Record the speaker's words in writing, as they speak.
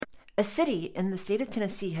A city in the state of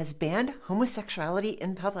Tennessee has banned homosexuality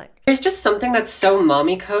in public. There's just something that's so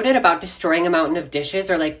mommy-coded about destroying a mountain of dishes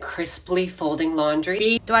or like crisply folding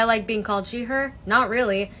laundry. Do I like being called she, her? Not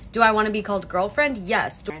really. Do I want to be called girlfriend?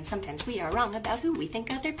 Yes. And sometimes we are wrong about who we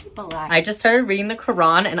think other people are. I just started reading the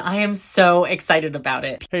Quran and I am so excited about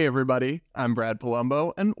it. Hey everybody, I'm Brad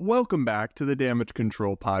Palumbo and welcome back to the Damage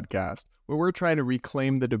Control Podcast, where we're trying to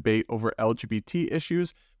reclaim the debate over LGBT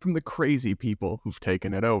issues from the crazy people who've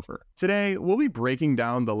taken it over. Today, we'll be breaking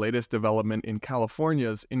down the latest development in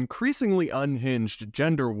California's increasingly unhinged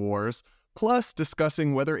gender wars, plus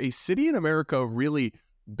discussing whether a city in America really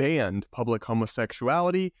banned public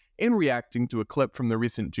homosexuality and reacting to a clip from the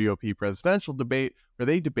recent GOP presidential debate where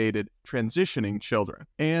they debated transitioning children.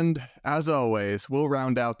 And as always, we'll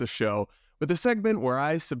round out the show with a segment where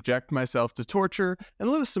I subject myself to torture and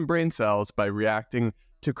lose some brain cells by reacting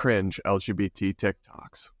to cringe LGBT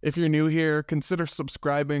TikToks. If you're new here, consider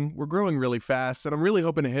subscribing. We're growing really fast, and I'm really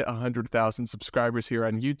hoping to hit 100,000 subscribers here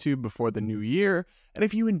on YouTube before the new year. And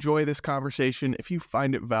if you enjoy this conversation, if you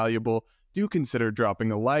find it valuable, do consider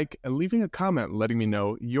dropping a like and leaving a comment letting me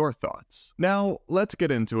know your thoughts. Now, let's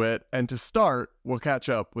get into it, and to start, we'll catch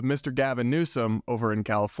up with Mr. Gavin Newsom over in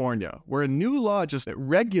California, where a new law just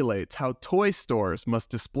regulates how toy stores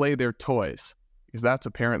must display their toys, because that's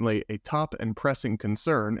apparently a top and pressing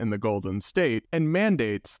concern in the Golden State, and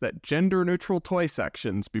mandates that gender-neutral toy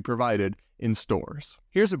sections be provided in stores.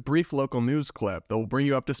 Here's a brief local news clip that will bring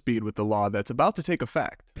you up to speed with the law that's about to take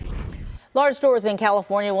effect. Large stores in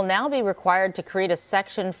California will now be required to create a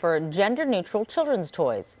section for gender-neutral children's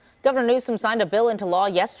toys. Governor Newsom signed a bill into law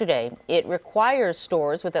yesterday. It requires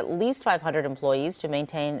stores with at least 500 employees to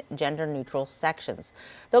maintain gender-neutral sections.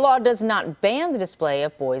 The law does not ban the display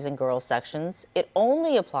of boys and girls sections. It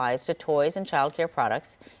only applies to toys and child care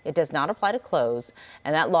products. It does not apply to clothes,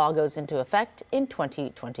 and that law goes into effect in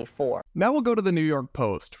 2024. Now we'll go to the New York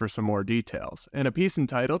Post for some more details. In a piece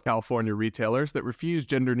entitled, "California Retailers That Refuse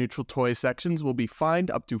Gender-Neutral Toy Sections Will Be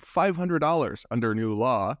Fined Up to $500 Under New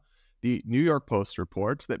Law," the New York Post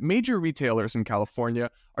reports that major retailers in California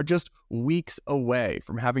are just weeks away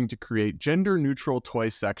from having to create gender-neutral toy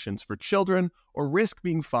sections for children or risk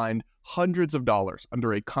being fined hundreds of dollars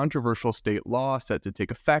under a controversial state law set to take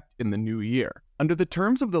effect in the new year. Under the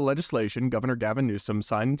terms of the legislation Governor Gavin Newsom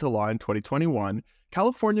signed into law in 2021,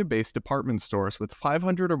 California-based department stores with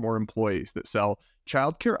 500 or more employees that sell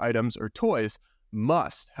childcare items or toys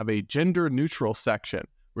must have a gender-neutral section,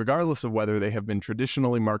 regardless of whether they have been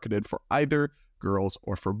traditionally marketed for either girls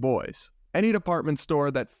or for boys. Any department store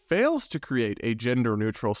that fails to create a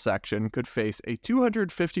gender-neutral section could face a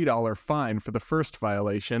 $250 fine for the first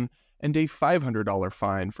violation and a $500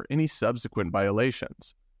 fine for any subsequent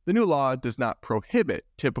violations. The new law does not prohibit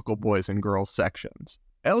typical boys and girls sections.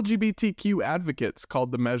 LGBTQ advocates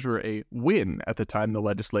called the measure a win at the time the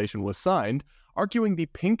legislation was signed, arguing the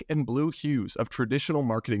pink and blue hues of traditional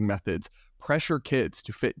marketing methods pressure kids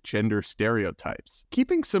to fit gender stereotypes.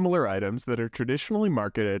 Keeping similar items that are traditionally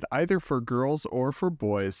marketed either for girls or for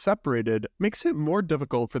boys separated makes it more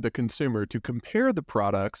difficult for the consumer to compare the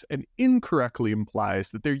products and incorrectly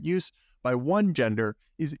implies that their use by one gender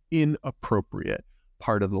is inappropriate,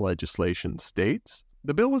 part of the legislation states.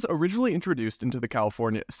 The bill was originally introduced into the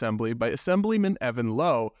California Assembly by Assemblyman Evan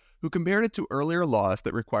Lowe, who compared it to earlier laws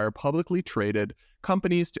that require publicly traded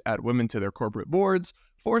companies to add women to their corporate boards,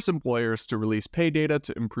 force employers to release pay data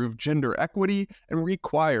to improve gender equity, and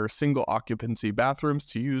require single occupancy bathrooms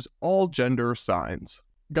to use all gender signs.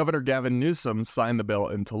 Governor Gavin Newsom signed the bill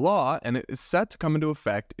into law, and it is set to come into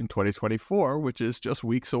effect in 2024, which is just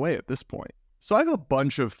weeks away at this point. So I have a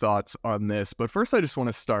bunch of thoughts on this, but first I just want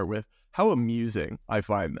to start with how amusing I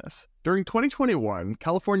find this. During 2021,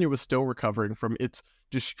 California was still recovering from its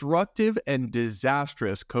destructive and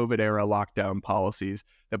disastrous COVID-era lockdown policies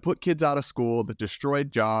that put kids out of school, that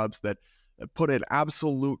destroyed jobs, that put an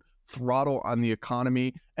absolute throttle on the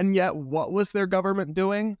economy. And yet, what was their government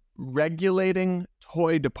doing? Regulating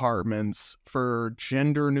toy departments for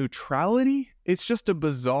gender neutrality? It's just a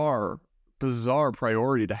bizarre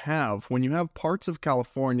priority to have when you have parts of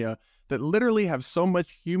California that literally have so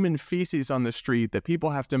much human feces on the street that people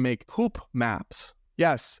have to make poop maps.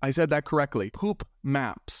 Yes, I said that correctly. Poop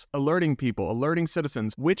maps. Alerting people, alerting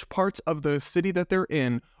citizens which parts of the city that they're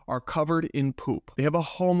in are covered in poop. They have a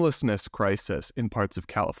homelessness crisis in parts of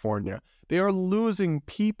California. They are losing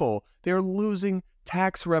people. They are losing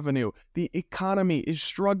tax revenue. The economy is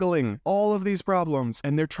struggling. All of these problems.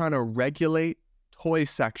 And they're trying to regulate toy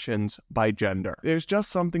sections by gender. There's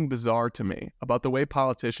just something bizarre to me about the way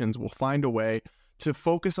politicians will find a way to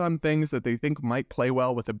focus on things that they think might play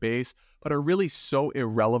well with a base, but are really so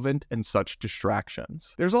irrelevant and such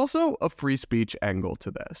distractions. There's also a free speech angle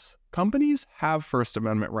to this. Companies have First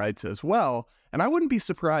Amendment rights as well, and I wouldn't be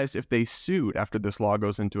surprised if they sued after this law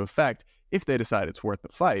goes into effect if they decide it's worth the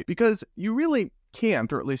fight, because you really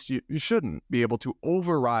can't, or at least you shouldn't, be able to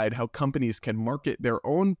override how companies can market their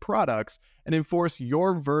own products and enforce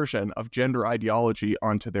your version of gender ideology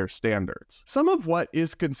onto their standards. Some of what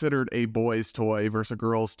is considered a boy's toy versus a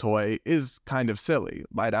girl's toy is kind of silly.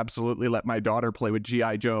 I'd absolutely let my daughter play with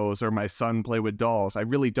G.I. Joes or my son play with dolls. I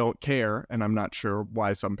really don't care, and I'm not sure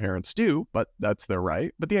why some parents do, but that's their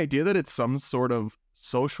right. But the idea that it's some sort of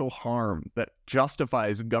social harm that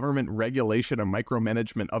justifies government regulation and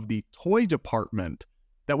micromanagement of the toy department,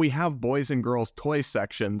 that we have boys and girls toy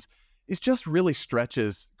sections, is just really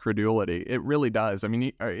stretches credulity. It really does. I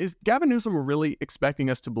mean, is Gavin Newsom really expecting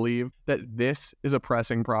us to believe that this is a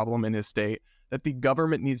pressing problem in his state, that the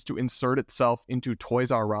government needs to insert itself into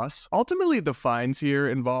Toys R Us? Ultimately, the fines here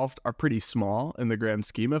involved are pretty small in the grand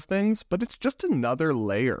scheme of things, but it's just another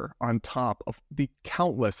layer on top of the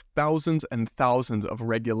countless thousands and thousands of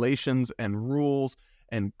regulations and rules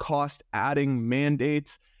and cost-adding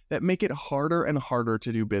mandates that make it harder and harder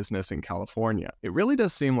to do business in California. It really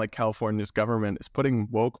does seem like California's government is putting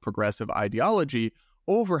woke progressive ideology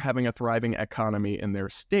over having a thriving economy in their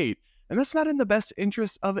state. And that's not in the best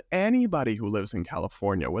interest of anybody who lives in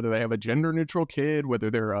California, whether they have a gender-neutral kid,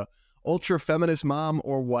 whether they're a ultra-feminist mom,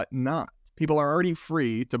 or whatnot. People are already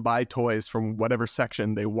free to buy toys from whatever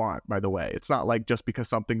section they want, by the way. It's not like just because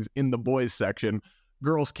something's in the boys section,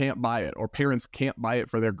 girls can't buy it, or parents can't buy it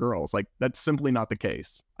for their girls. Like, that's simply not the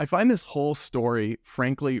case. I find this whole story,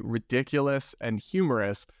 frankly, ridiculous and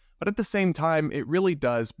humorous, but at the same time, it really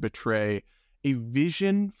does betray a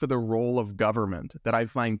vision for the role of government that I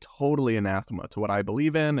find totally anathema to what I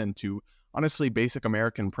believe in and to, honestly, basic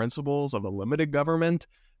American principles of a limited government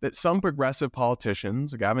that some progressive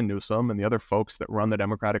politicians, Gavin Newsom and the other folks that run the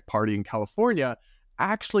Democratic Party in California,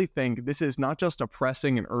 actually think this is not just a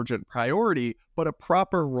pressing and urgent priority, but a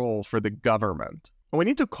proper role for the government. And we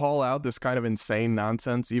need to call out this kind of insane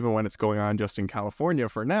nonsense even when it's going on just in California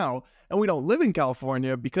for now. And we don't live in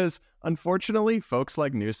California because, unfortunately, folks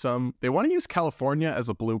like Newsom, they want to use California as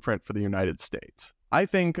a blueprint for the United States. I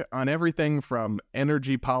think on everything from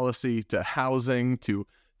energy policy to housing to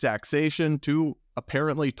taxation to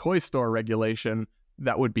apparently toy store regulation,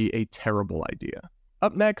 that would be a terrible idea.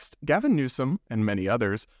 Up next, Gavin Newsom and many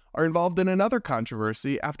others are involved in another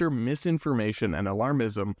controversy after misinformation and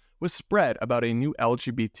alarmism was spread about a new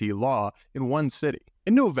LGBT law in one city.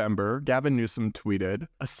 In November, Gavin Newsom tweeted,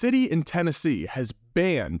 "A city in Tennessee has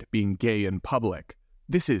banned being gay in public.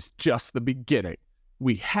 This is just the beginning.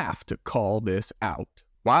 We have to call this out."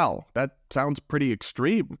 Wow, that sounds pretty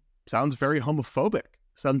extreme. Sounds very homophobic.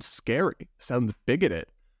 Sounds scary. Sounds bigoted.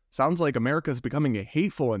 Sounds like America's becoming a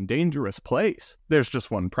hateful and dangerous place. There's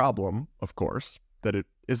just one problem, of course, that it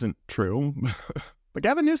isn't true. But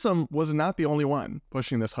Gavin Newsom was not the only one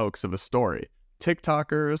pushing this hoax of a story.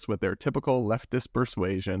 TikTokers, with their typical leftist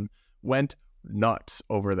persuasion, went nuts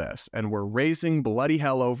over this and were raising bloody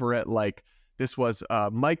hell over it like this was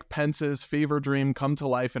Mike Pence's fever dream come to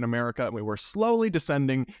life in America, and we were slowly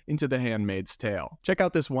descending into The Handmaid's Tale. Check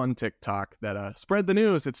out this one TikTok that spread the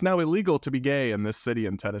news. It's now illegal to be gay in this city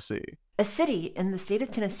in Tennessee. A city in the state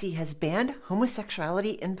of Tennessee has banned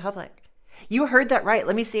homosexuality in public. You heard that right.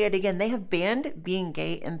 Let me say it again. They have banned being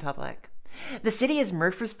gay in public. The city is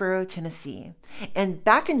Murfreesboro, Tennessee, and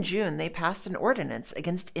back in June, they passed an ordinance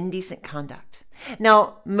against indecent conduct.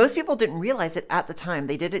 Now, most people didn't realize it at the time,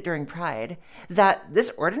 they did it during Pride, that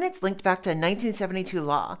this ordinance linked back to a 1972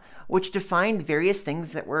 law, which defined various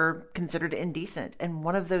things that were considered indecent, and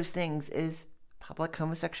one of those things is public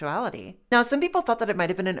homosexuality. Now, some people thought that it might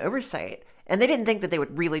have been an oversight, and they didn't think that they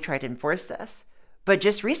would really try to enforce this. But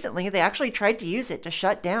just recently, they actually tried to use it to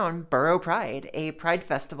shut down Borough Pride, a pride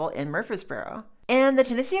festival in Murfreesboro. And the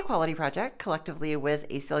Tennessee Equality Project, collectively with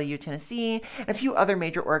ACLU Tennessee and a few other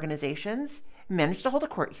major organizations, managed to hold a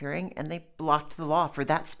court hearing, and they blocked the law for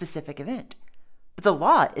that specific event. But the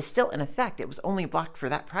law is still in effect. It was only blocked for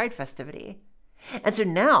that pride festivity. And so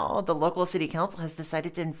now the local city council has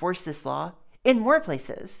decided to enforce this law in more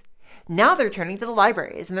places. Now they're turning to the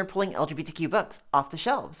libraries and they're pulling LGBTQ books off the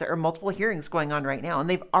shelves. There are multiple hearings going on right now, and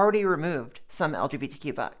they've already removed some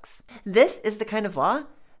LGBTQ books. This is the kind of law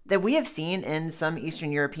that we have seen in some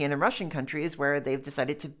Eastern European and Russian countries where they've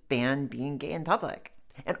decided to ban being gay in public.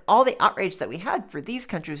 And all the outrage that we had for these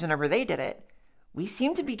countries whenever they did it, we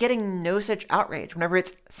seem to be getting no such outrage whenever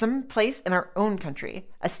it's some place in our own country,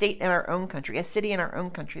 a state in our own country, a city in our own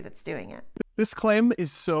country that's doing it. This claim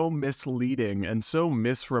is so misleading and so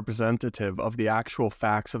misrepresentative of the actual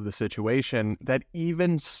facts of the situation that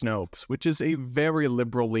even Snopes, which is a very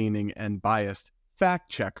liberal-leaning and biased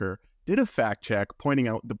fact-checker, did a fact-check pointing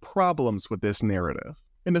out the problems with this narrative.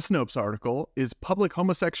 In a Snopes article, "Is Public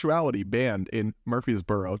Homosexuality Banned in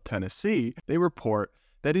Murfreesboro, Tennessee?" they report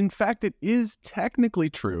that in fact it is technically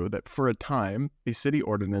true that for a time, a city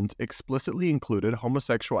ordinance explicitly included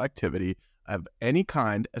homosexual activity of any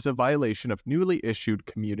kind as a violation of newly issued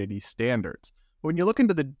community standards. When you look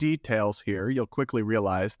into the details here, you'll quickly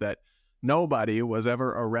realize that nobody was ever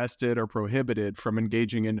arrested or prohibited from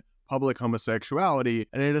engaging in public homosexuality,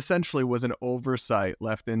 and it essentially was an oversight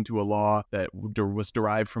left into a law that was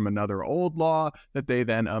derived from another old law that they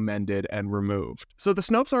then amended and removed. So the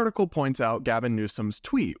Snopes article points out Gavin Newsom's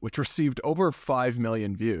tweet, which received over 5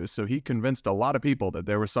 million views, so he convinced a lot of people that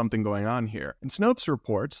there was something going on here. And Snopes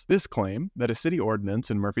reports this claim that a city ordinance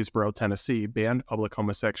in Murfreesboro, Tennessee banned public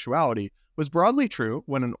homosexuality was broadly true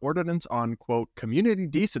when an ordinance on, quote, community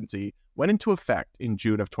decency went into effect in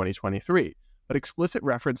June of 2023. But explicit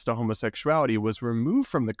reference to homosexuality was removed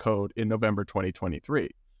from the code in November 2023.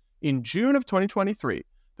 In June of 2023,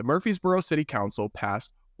 the Murfreesboro City Council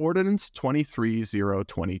passed Ordinance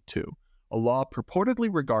 23022, a law purportedly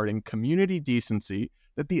regarding community decency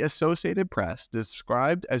that the Associated Press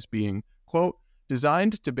described as being, quote,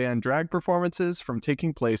 designed to ban drag performances from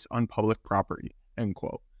taking place on public property, end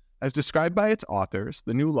quote. As described by its authors,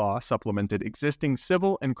 the new law supplemented existing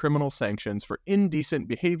civil and criminal sanctions for indecent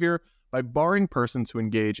behavior by barring persons who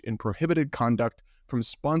engage in prohibited conduct from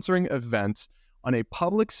sponsoring events on a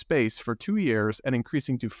public space for 2 years and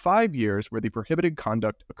increasing to 5 years where the prohibited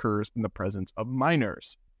conduct occurs in the presence of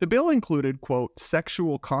minors. The bill included, quote,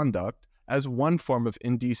 sexual conduct as one form of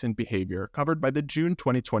indecent behavior covered by the June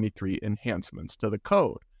 2023 enhancements to the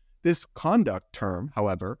code. This conduct term,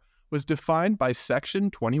 however, was defined by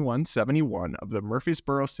Section 2171 of the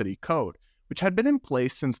Murfreesboro City Code, which had been in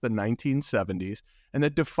place since the 1970s, and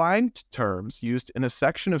that defined terms used in a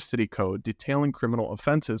section of city code detailing criminal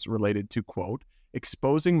offenses related to, quote,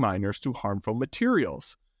 exposing minors to harmful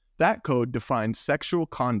materials. That code defined sexual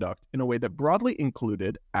conduct in a way that broadly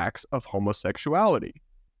included acts of homosexuality.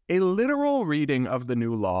 A literal reading of the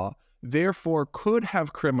new law therefore could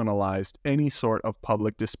have criminalized any sort of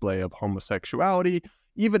public display of homosexuality,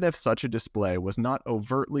 even if such a display was not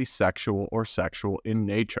overtly sexual or sexual in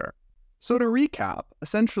nature. So to recap,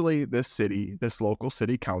 essentially this local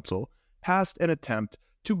city council, passed an attempt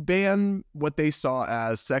to ban what they saw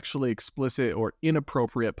as sexually explicit or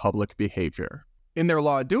inappropriate public behavior. In their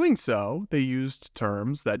law doing so, they used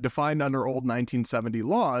terms that, defined under old 1970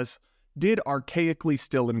 laws, did archaically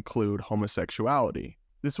still include homosexuality.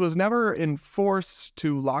 This was never enforced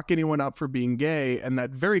to lock anyone up for being gay, and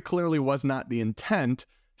that very clearly was not the intent,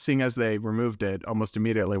 seeing as they removed it almost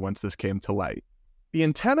immediately once this came to light. The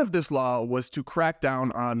intent of this law was to crack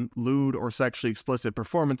down on lewd or sexually explicit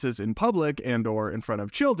performances in public and or in front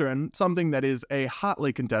of children, something that is a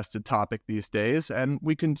hotly contested topic these days, and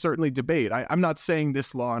we can certainly debate. I'm not saying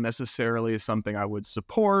this law necessarily is something I would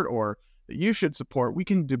support or that you should support. We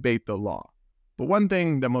can debate the law. But one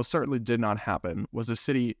thing that most certainly did not happen was a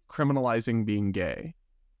city criminalizing being gay.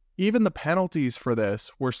 Even the penalties for this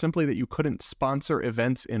were simply that you couldn't sponsor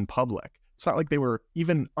events in public. It's not like they were,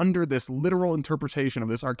 even under this literal interpretation of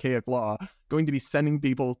this archaic law, going to be sending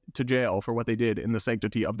people to jail for what they did in the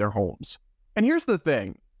sanctity of their homes. And here's the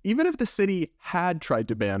thing. Even if the city had tried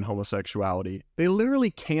to ban homosexuality, they literally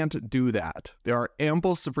can't do that. There are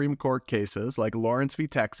ample Supreme Court cases, like Lawrence v.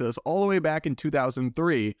 Texas, all the way back in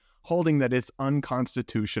 2003, holding that it's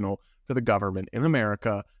unconstitutional for the government in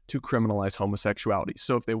America to criminalize homosexuality.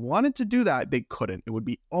 So if they wanted to do that, they couldn't. It would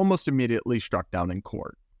be almost immediately struck down in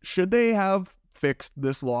court. Should they have fixed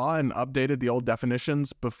this law and updated the old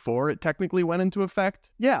definitions before it technically went into effect?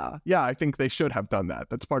 Yeah, I think they should have done that.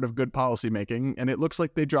 That's part of good policymaking, and it looks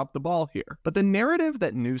like they dropped the ball here. But the narrative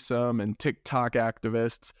that Newsom and TikTok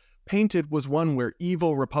activists painted was one where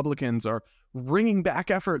evil Republicans are bringing back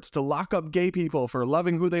efforts to lock up gay people for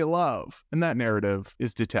loving who they love. And that narrative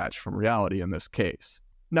is detached from reality in this case.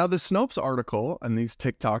 Now, the Snopes article and these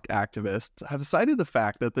TikTok activists have cited the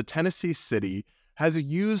fact that the Tennessee city has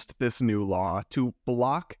used this new law to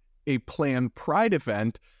block a planned Pride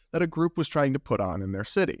event that a group was trying to put on in their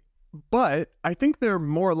city. But I think they're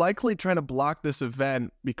more likely trying to block this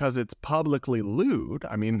event because it's publicly lewd.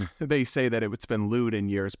 I mean, they say that it's been lewd in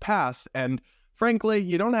years past, and frankly,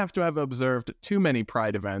 you don't have to have observed too many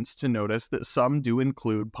Pride events to notice that some do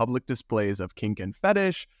include public displays of kink and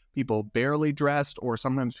fetish, people barely dressed, or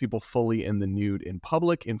sometimes people fully in the nude in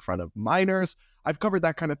public in front of minors. I've covered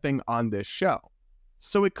that kind of thing on this show.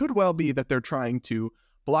 So it could well be that they're trying to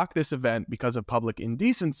block this event because of public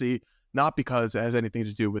indecency, not because it has anything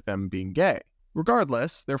to do with them being gay.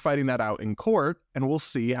 Regardless, they're fighting that out in court, and we'll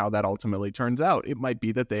see how that ultimately turns out. It might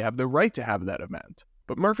be that they have the right to have that event.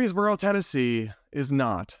 But Murfreesboro, Tennessee is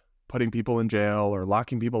not putting people in jail or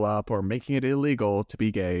locking people up or making it illegal to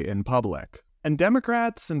be gay in public. And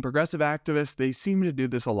Democrats and progressive activists, they seem to do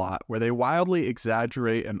this a lot, where they wildly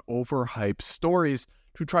exaggerate and overhype stories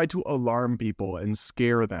to try to alarm people and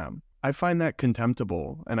scare them. I find that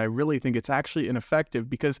contemptible, and I really think it's actually ineffective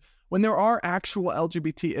because when there are actual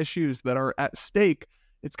LGBT issues that are at stake,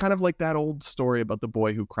 it's kind of like that old story about the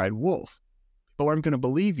boy who cried wolf. People aren't going to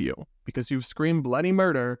believe you because you've screamed bloody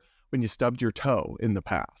murder when you stubbed your toe in the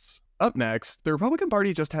past. Up next, the Republican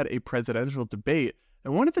Party just had a presidential debate,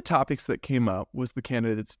 and one of the topics that came up was the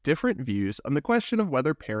candidates' different views on the question of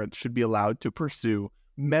whether parents should be allowed to pursue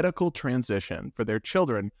medical transition for their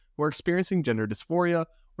children who are experiencing gender dysphoria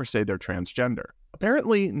or say they're transgender.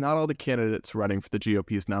 Apparently, not all the candidates running for the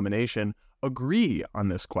GOP's nomination agree on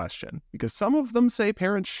this question, because some of them say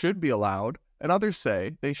parents should be allowed, and others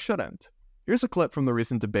say they shouldn't. Here's a clip from the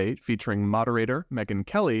recent debate featuring moderator Megyn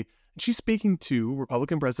Kelly, and she's speaking to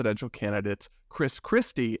Republican presidential candidates Chris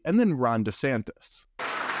Christie and then Ron DeSantis.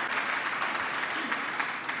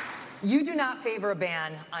 You do not favor a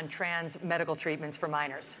ban on trans medical treatments for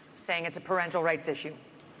minors, saying it's a parental rights issue.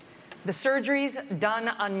 The surgeries done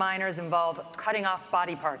on minors involve cutting off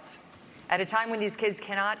body parts at a time when these kids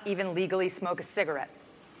cannot even legally smoke a cigarette.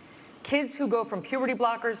 Kids who go from puberty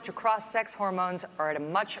blockers to cross-sex hormones are at a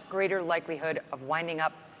much greater likelihood of winding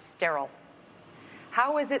up sterile.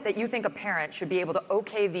 How is it that you think a parent should be able to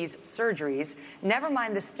okay these surgeries, never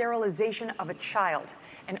mind the sterilization of a child?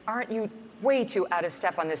 And aren't you way too out of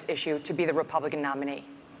step on this issue to be the Republican nominee?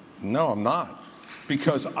 No, I'm not.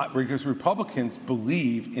 Because Republicans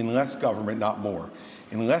believe in less government, not more.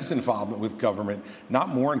 In less involvement with government, not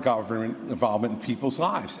more in government involvement in people's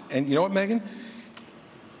lives. And you know what, Megyn?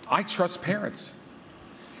 I trust parents.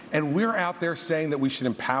 And we're out there saying that we should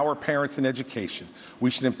empower parents in education. We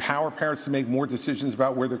should empower parents to make more decisions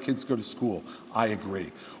about where their kids go to school. I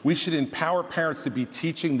agree. We should empower parents to be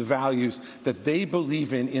teaching the values that they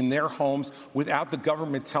believe in their homes without the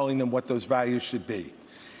government telling them what those values should be.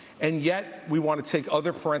 And yet we want to take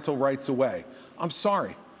other parental rights away. I'm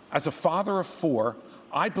sorry. As a father of 4,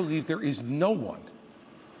 I believe there is no one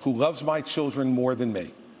who loves my children more than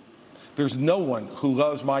me. There's no one who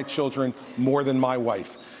loves my children more than my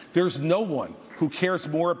wife. There's no one who cares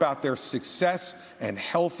more about their success and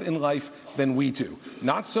health in life than we do.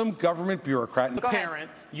 Not some government bureaucrat.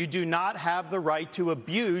 Parent, you do not have the right to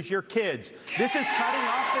abuse your kids. This is cutting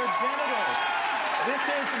off their genitals. This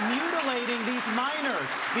is mutilating these minors.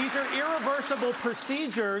 These are irreversible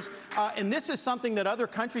procedures, and this is something that other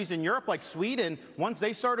countries in Europe, like Sweden, once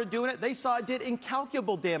they started doing it, they saw it did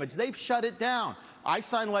incalculable damage. They've shut it down. I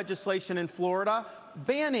signed legislation in Florida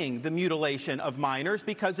banning the mutilation of minors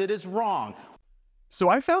because it is wrong. So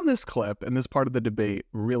I found this clip and this part of the debate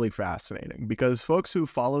really fascinating because folks who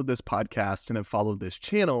followed this podcast and have followed this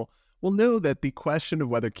channel will know that the question of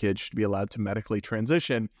whether kids should be allowed to medically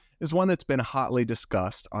transition is one that's been hotly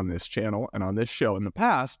discussed on this channel and on this show in the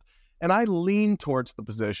past, and I lean towards the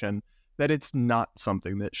position that it's not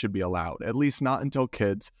something that should be allowed, at least not until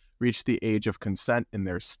kids reach the age of consent in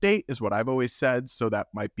their state, is what I've always said, so that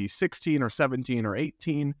might be 16 or 17 or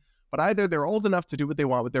 18, but either they're old enough to do what they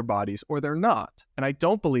want with their bodies or they're not, and I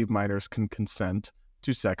don't believe minors can consent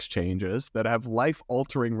to sex changes that have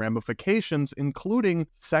life-altering ramifications, including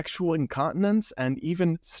sexual incontinence and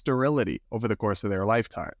even sterility over the course of their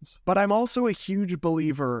lifetimes. But I'm also a huge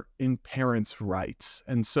believer in parents' rights,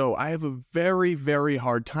 and so I have a very, very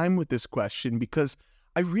hard time with this question because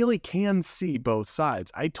I really can see both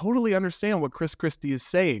sides. I totally understand what Chris Christie is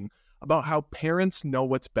saying about how parents know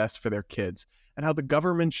what's best for their kids and how the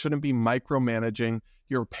government shouldn't be micromanaging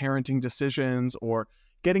your parenting decisions or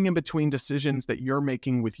getting in between decisions that you're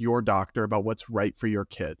making with your doctor about what's right for your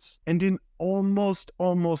kids. And in almost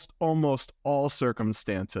all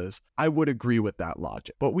circumstances, I would agree with that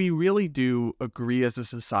logic. But we really do agree as a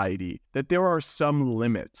society that there are some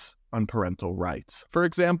limits on parental rights. For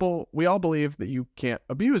example, we all believe that you can't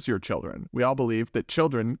abuse your children. We all believe that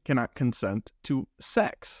children cannot consent to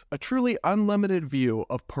sex. A truly unlimited view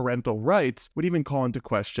of parental rights would even call into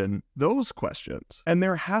question those questions. And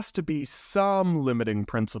there has to be some limiting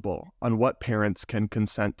principle on what parents can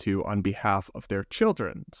consent to on behalf of their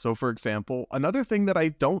children. So for example, another thing that I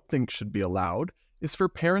don't think should be allowed is for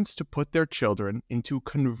parents to put their children into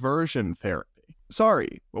conversion therapy.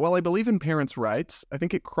 Sorry, but while I believe in parents' rights, I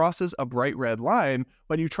think it crosses a bright red line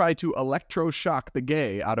when you try to electroshock the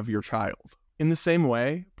gay out of your child. In the same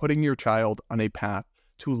way, putting your child on a path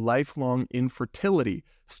to lifelong infertility,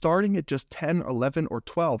 starting at just 10, 11, or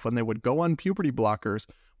 12 when they would go on puberty blockers,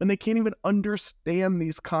 when they can't even understand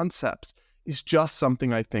these concepts, is just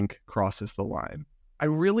something I think crosses the line. I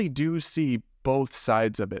really do see both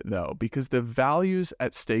sides of it, though, because the values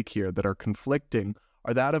at stake here that are conflicting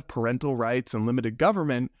are that of parental rights and limited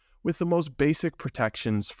government with the most basic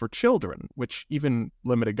protections for children, which even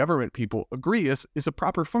limited government people agree is a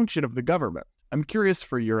proper function of the government. I'm curious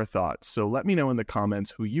for your thoughts, so let me know in the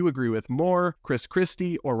comments who you agree with more, Chris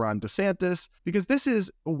Christie or Ron DeSantis, because this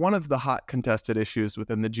is one of the hot contested issues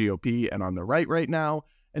within the GOP and on the right now,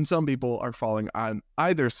 and some people are falling on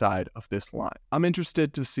either side of this line. I'm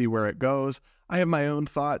interested to see where it goes. I have my own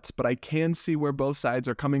thoughts, but I can see where both sides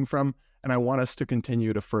are coming from, and I want us to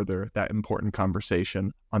continue to further that important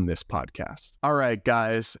conversation on this podcast. All right,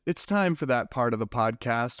 guys, it's time for that part of the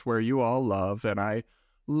podcast where you all love, and I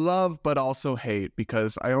love but also hate,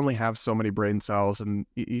 because I only have so many brain cells, and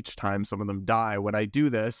each time some of them die when I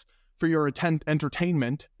do this for your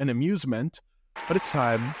entertainment and amusement. But it's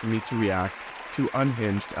time for me to react to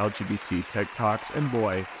unhinged LGBT TikToks, and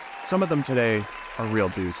boy, some of them today are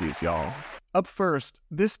real doozies, y'all. Up first,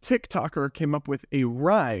 this TikToker came up with a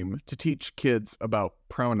rhyme to teach kids about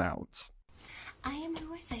pronouns. I am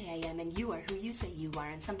who I say I am, and you are who you say you are,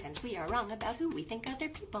 and sometimes we are wrong about who we think other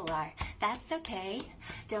people are. That's okay.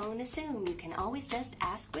 Don't assume. You can always just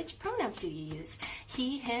ask, which pronouns do you use?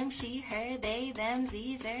 He, him, she, her, they, them,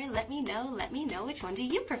 these, er. Let me know, which one do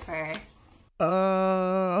you prefer?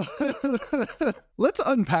 Let's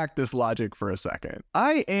unpack this logic for a second.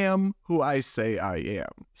 I am who I say I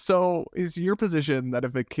am. So is your position that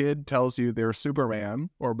if a kid tells you they're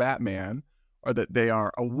Superman or Batman, or that they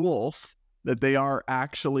are a wolf, that they are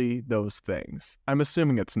actually those things? I'm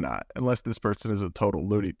assuming it's not, unless this person is a total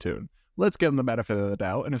Looney Tune. Let's give them the benefit of the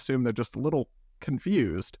doubt and assume they're just a little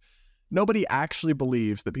confused. Nobody actually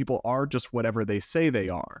believes that people are just whatever they say they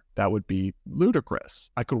are. That would be ludicrous.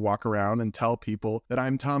 I could walk around and tell people that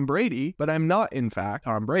I'm Tom Brady, but I'm not, in fact,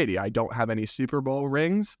 Tom Brady. I don't have any Super Bowl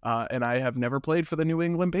rings, and I have never played for the New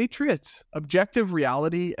England Patriots. Objective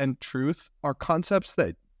reality and truth are concepts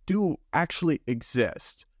that do actually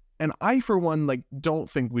exist. And I, for one, don't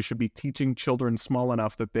think we should be teaching children small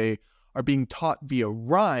enough that they are being taught via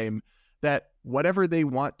rhyme that whatever they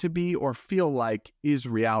want to be or feel like is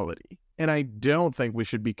reality. And I don't think we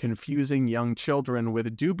should be confusing young children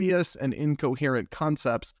with dubious and incoherent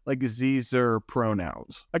concepts like Zer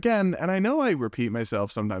pronouns. Again, and I know I repeat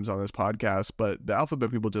myself sometimes on this podcast, but the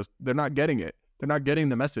alphabet people they're not getting it. They're not getting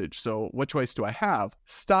the message. So what choice do I have?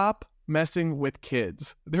 Stop messing with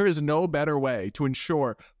kids. There is no better way to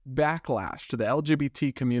ensure backlash to the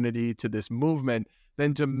LGBT community, to this movement,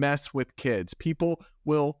 than to mess with kids. People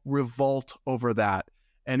will revolt over that,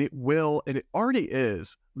 and it already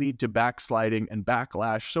is, lead to backsliding and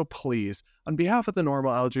backlash. So please, on behalf of the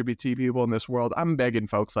normal LGBT people in this world, I'm begging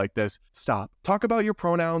folks like this, stop. Talk about your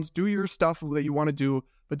pronouns, do your stuff that you want to do,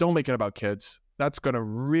 but don't make it about kids. That's going to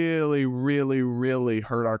really, really, really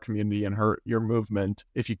hurt our community and hurt your movement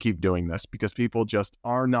if you keep doing this, because people just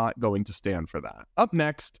are not going to stand for that. Up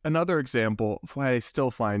next, another example of why I still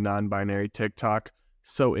find non-binary TikTok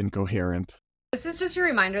so incoherent. This is just a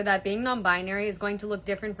reminder that being non-binary is going to look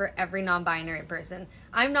different for every non-binary person.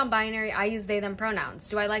 I'm non-binary, I use they, them pronouns.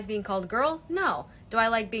 Do I like being called girl? No. Do I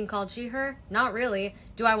like being called she, her? Not really.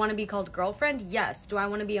 Do I want to be called girlfriend? Yes. Do I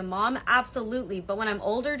want to be a mom? Absolutely. But when I'm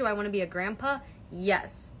older, do I want to be a grandpa?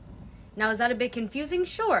 Yes. Now, is that a bit confusing?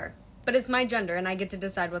 Sure. But it's my gender and I get to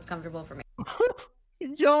decide what's comfortable for me.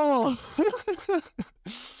 Y'all,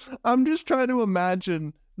 I'm just trying to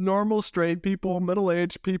imagine normal straight people,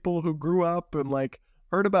 middle-aged people who grew up and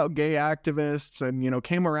heard about gay activists and,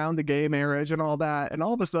 came around to gay marriage and all that. And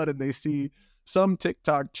all of a sudden they see some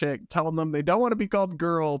TikTok chick telling them they don't want to be called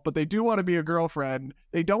girl, but they do want to be a girlfriend.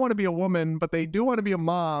 They don't want to be a woman, but they do want to be a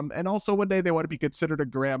mom. And also one day they want to be considered a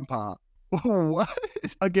grandpa. What?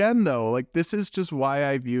 Again, though, this is just why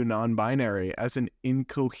I view non-binary as an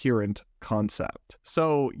incoherent concept.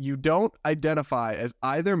 So you don't identify as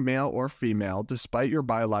either male or female despite your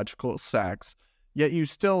biological sex, yet you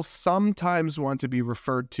still sometimes want to be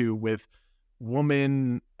referred to with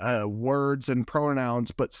woman words and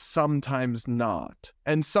pronouns, but sometimes not.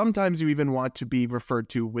 And sometimes you even want to be referred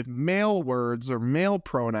to with male words or male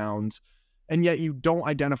pronouns, and yet you don't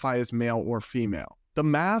identify as male or female. The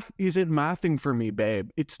math isn't mathing for me,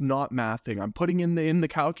 babe. It's not mathing. I'm putting in the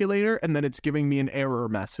calculator and then it's giving me an error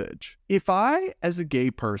message. If I, as a gay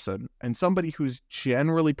person and somebody who's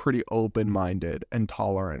generally pretty open-minded and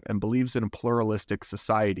tolerant and believes in a pluralistic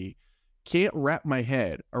society, can't wrap my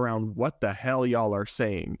head around what the hell y'all are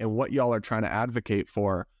saying and what y'all are trying to advocate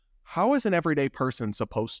for, how is an everyday person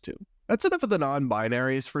supposed to? That's enough of the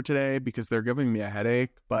non-binaries for today because they're giving me a headache,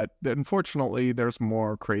 but unfortunately there's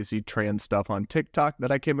more crazy trans stuff on TikTok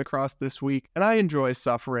that I came across this week, and I enjoy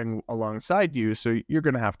suffering alongside you, so you're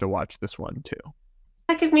gonna have to watch this one too.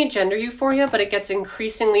 Give me gender euphoria, but it gets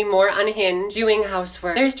increasingly more unhinged doing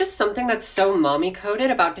housework. There's just something that's so mommy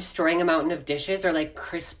coded about destroying a mountain of dishes or like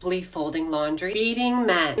crisply folding laundry. Beating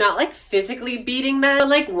men. Not like physically beating men, but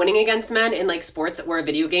like winning against men in like sports or a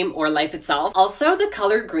video game or life itself. Also, the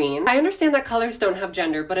color green. I understand that colors don't have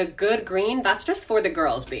gender, but a good green, that's just for the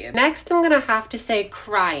girls, babe. Next, I'm gonna have to say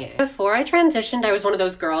crying. Before I transitioned, I was one of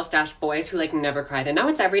those girls-boys who like never cried, and now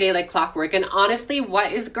it's everyday like clockwork, and honestly,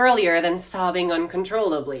 what is girlier than sobbing uncontrollably?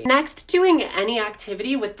 Next, doing any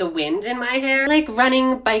activity with the wind in my hair, like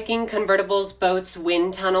running, biking, convertibles, boats,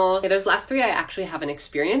 wind tunnels. Those last three I actually haven't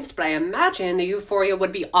experienced, but I imagine the euphoria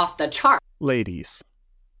would be off the chart. Ladies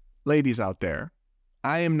out there,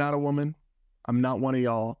 I am not a woman. I'm not one of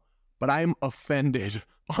y'all, but I'm offended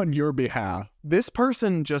on your behalf. This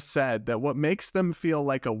person just said that what makes them feel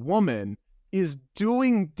like a woman is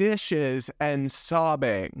doing dishes and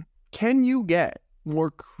sobbing. Can you get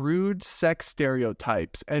more crude sex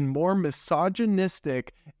stereotypes and more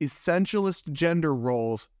misogynistic, essentialist gender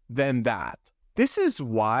roles than that? This is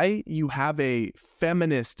why you have a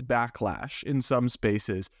feminist backlash in some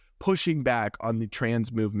spaces pushing back on the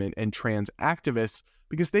trans movement and trans activists,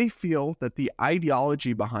 because they feel that the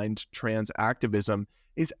ideology behind trans activism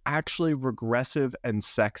is actually regressive and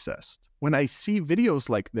sexist. When I see videos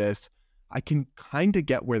like this, I can kind of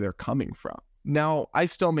get where they're coming from. Now, I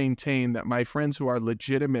still maintain that my friends who are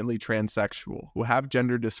legitimately transsexual, who have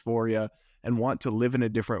gender dysphoria and want to live in a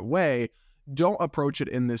different way, don't approach it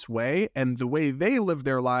in this way, and the way they live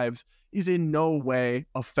their lives is in no way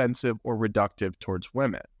offensive or reductive towards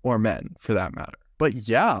women, or men for that matter. But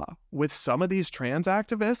yeah, with some of these trans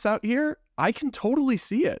activists out here, I can totally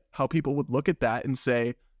see it, how people would look at that and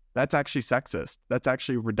say, that's actually sexist, that's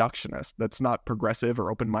actually reductionist, that's not progressive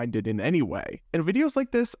or open-minded in any way. And videos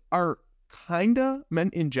like this are kinda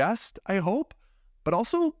meant in jest, I hope, but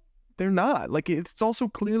also they're not. Like, it's also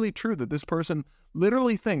clearly true that this person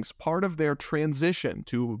literally thinks part of their transition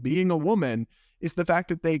to being a woman is the fact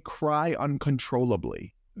that they cry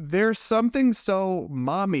uncontrollably. There's something so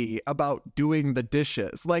mommy about doing the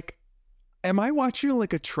dishes. Like, am I watching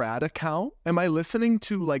like a trad account? Am I listening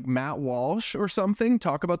to like Matt Walsh or something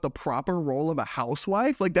talk about the proper role of a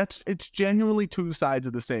housewife? Like, it's genuinely two sides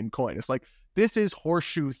of the same coin. It's like, this is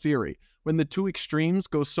horseshoe theory, when the two extremes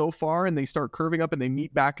go so far and they start curving up and they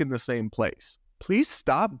meet back in the same place. Please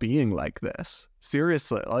stop being like this.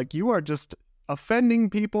 Seriously, like, you are just offending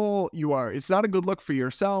people. It's not a good look for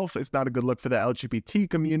yourself. It's not a good look for the LGBT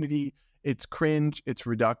community. It's cringe. It's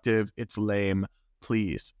reductive. It's lame.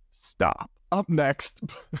 Please stop. Up next,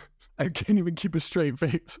 I can't even keep a straight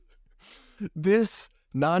face. This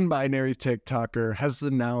non-binary TikToker has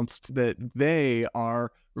announced that they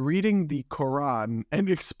are reading the Quran and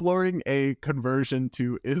exploring a conversion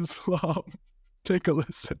to Islam. Take a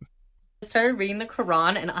listen. I started reading the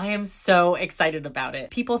Quran and I am so excited about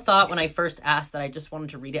it. People thought when I first asked that I just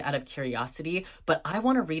wanted to read it out of curiosity, but I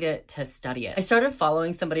want to read it to study it. I started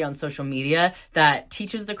following somebody on social media that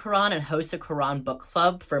teaches the Quran and hosts a Quran book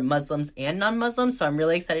club for Muslims and non-Muslims, so I'm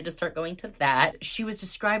really excited to start going to that. She was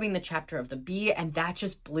describing the chapter of the bee, and that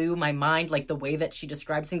just blew my mind. Like, the way that she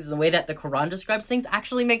describes things and the way that the Quran describes things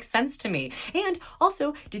actually makes sense to me. And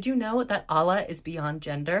also, did you know that Allah is beyond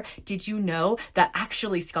gender? Did you know that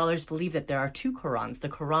actually scholars believe that there are two Qurans, the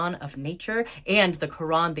Quran of nature and the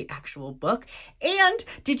Quran, the actual book? And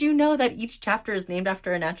did you know that each chapter is named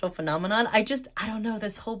after a natural phenomenon? I don't know,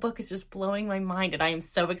 this whole book is just blowing my mind and I am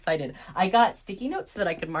so excited. I got sticky notes so that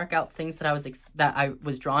I could mark out things that I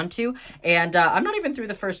was drawn to, and I'm not even through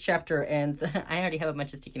the first chapter and I already have a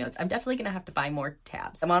bunch of sticky notes. I'm definitely gonna have to buy more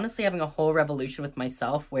tabs. I'm honestly having a whole revolution with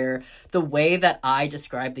myself where the way that I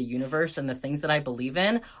describe the universe and the things that I believe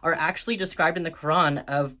in are actually described in the Quran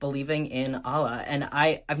of believing in Allah. And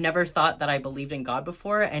I've never thought that I believed in God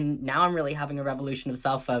before, and now I'm really having a revolution of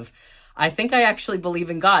self of, I think I actually believe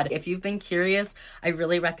in God. If you've been curious, I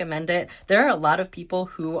really recommend it. There are a lot of people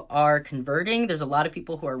who are converting. There's a lot of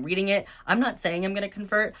people who are reading it. I'm not saying I'm going to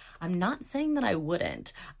convert. I'm not saying that I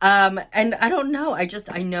wouldn't. And I don't know.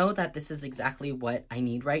 I know that this is exactly what I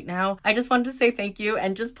need right now. I just wanted to say thank you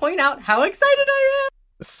and just point out how excited I am.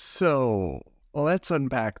 So let's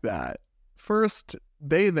unpack that. First,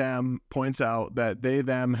 they them points out that they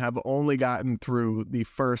them have only gotten through the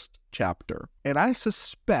first chapter. And I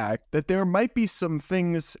suspect that there might be some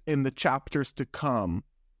things in the chapters to come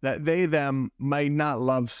that they, them might not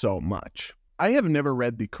love so much. I have never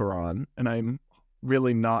read the Quran, and I'm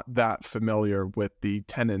really not that familiar with the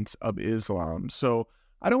tenets of Islam, so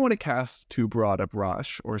I don't want to cast too broad a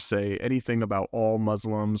brush or say anything about all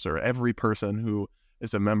Muslims or every person who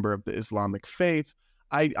is a member of the Islamic faith.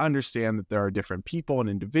 I understand that there are different people and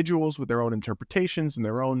individuals with their own interpretations and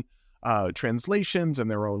their own translations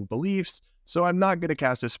and their own beliefs, so I'm not going to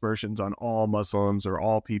cast aspersions on all Muslims or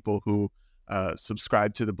all people who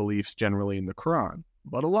subscribe to the beliefs generally in the Quran.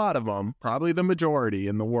 But a lot of them, probably the majority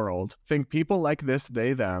in the world, think people like this,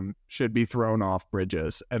 they, them, should be thrown off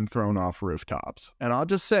bridges and thrown off rooftops. And I'll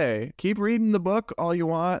just say, keep reading the book all you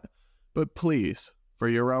want, but please, for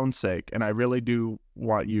your own sake, and I really do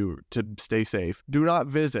want you to stay safe, do not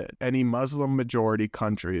visit any Muslim majority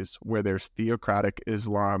countries where there's theocratic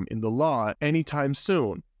Islam in the law anytime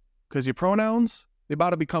soon. Because your pronouns, they about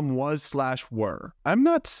to become was/were. I'm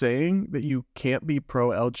not saying that you can't be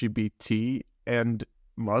pro-LGBT and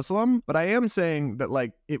Muslim, but I am saying that,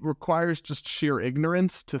 like, it requires just sheer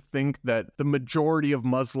ignorance to think that the majority of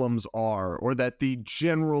Muslims are, or that the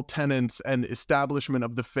general tenets and establishment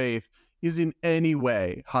of the faith is in any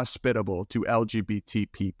way hospitable to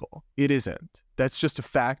LGBT people. It isn't. That's just a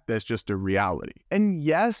fact. That's just a reality. And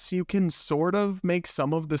yes, you can sort of make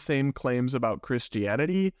some of the same claims about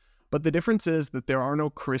Christianity, but the difference is that there are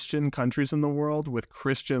no Christian countries in the world with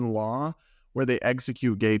Christian law where they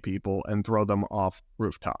execute gay people and throw them off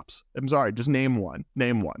rooftops. I'm sorry, just name one.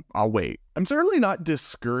 Name one. I'll wait. I'm certainly not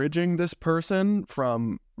discouraging this person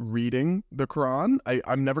from reading the Quran.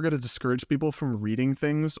 I'm never going to discourage people from reading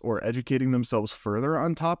things or educating themselves further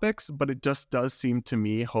on topics, but it just does seem to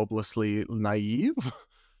me hopelessly naive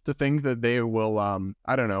to think that they will,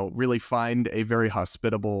 I don't know, really find a very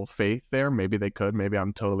hospitable faith there. Maybe they could. Maybe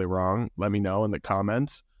I'm totally wrong. Let me know in the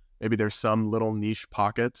comments. Maybe there's some little niche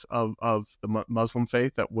pockets of the Muslim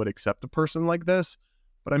faith that would accept a person like this.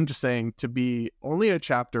 But I'm just saying, to be only a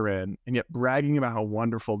chapter in and yet bragging about how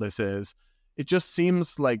wonderful this is, it just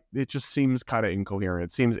seems kind of incoherent.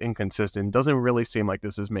 It seems inconsistent. It doesn't really seem like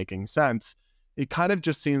this is making sense. It kind of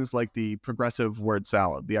just seems like the progressive word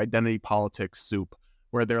salad, the identity politics soup,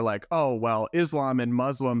 where they're like, oh, well, Islam and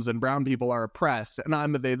Muslims and brown people are oppressed, and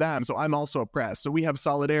I'm a they, them, so I'm also oppressed. So we have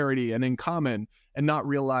solidarity and in common, and not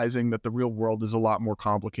realizing that the real world is a lot more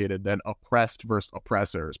complicated than oppressed versus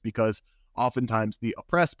oppressors, because oftentimes the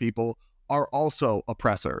oppressed people are also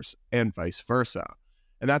oppressors and vice versa.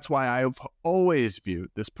 And that's why I've always viewed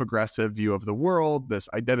this progressive view of the world, this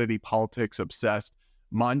identity politics obsessed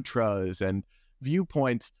mantras and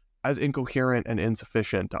viewpoints as incoherent and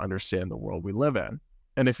insufficient to understand the world we live in.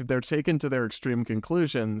 And if they're taken to their extreme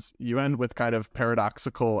conclusions, you end with kind of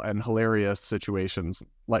paradoxical and hilarious situations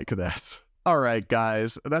like this. All right,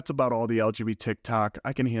 guys, that's about all the LGBT TikTok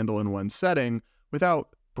I can handle in one setting without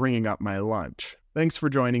bringing up my lunch. Thanks for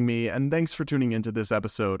joining me, and thanks for tuning into this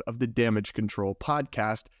episode of the Damage Control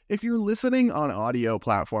podcast. If you're listening on audio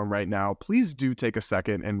platform right now, please do take a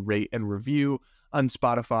second and rate and review on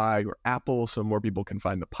Spotify or Apple so more people can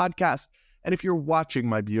find the podcast. And if you're watching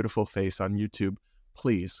my beautiful face on YouTube,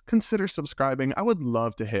 please consider subscribing. I would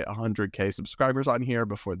love to hit 100K subscribers on here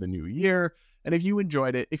before the new year. And if you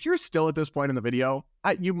enjoyed it, if you're still at this point in the video,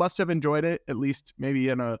 you must have enjoyed it, at least maybe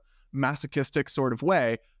in a masochistic sort of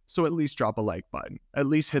way. So at least drop a like button. At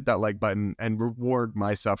least hit that like button and reward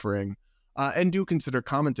my suffering. And do consider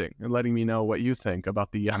commenting and letting me know what you think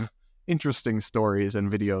about the interesting stories and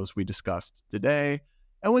videos we discussed today.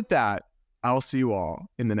 And with that, I'll see you all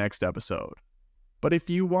in the next episode. But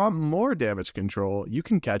if you want more Damage Control, you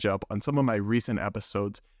can catch up on some of my recent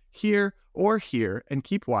episodes here or here and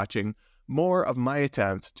keep watching more of my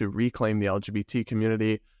attempt to reclaim the LGBT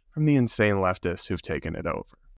community from the insane leftists who've taken it over.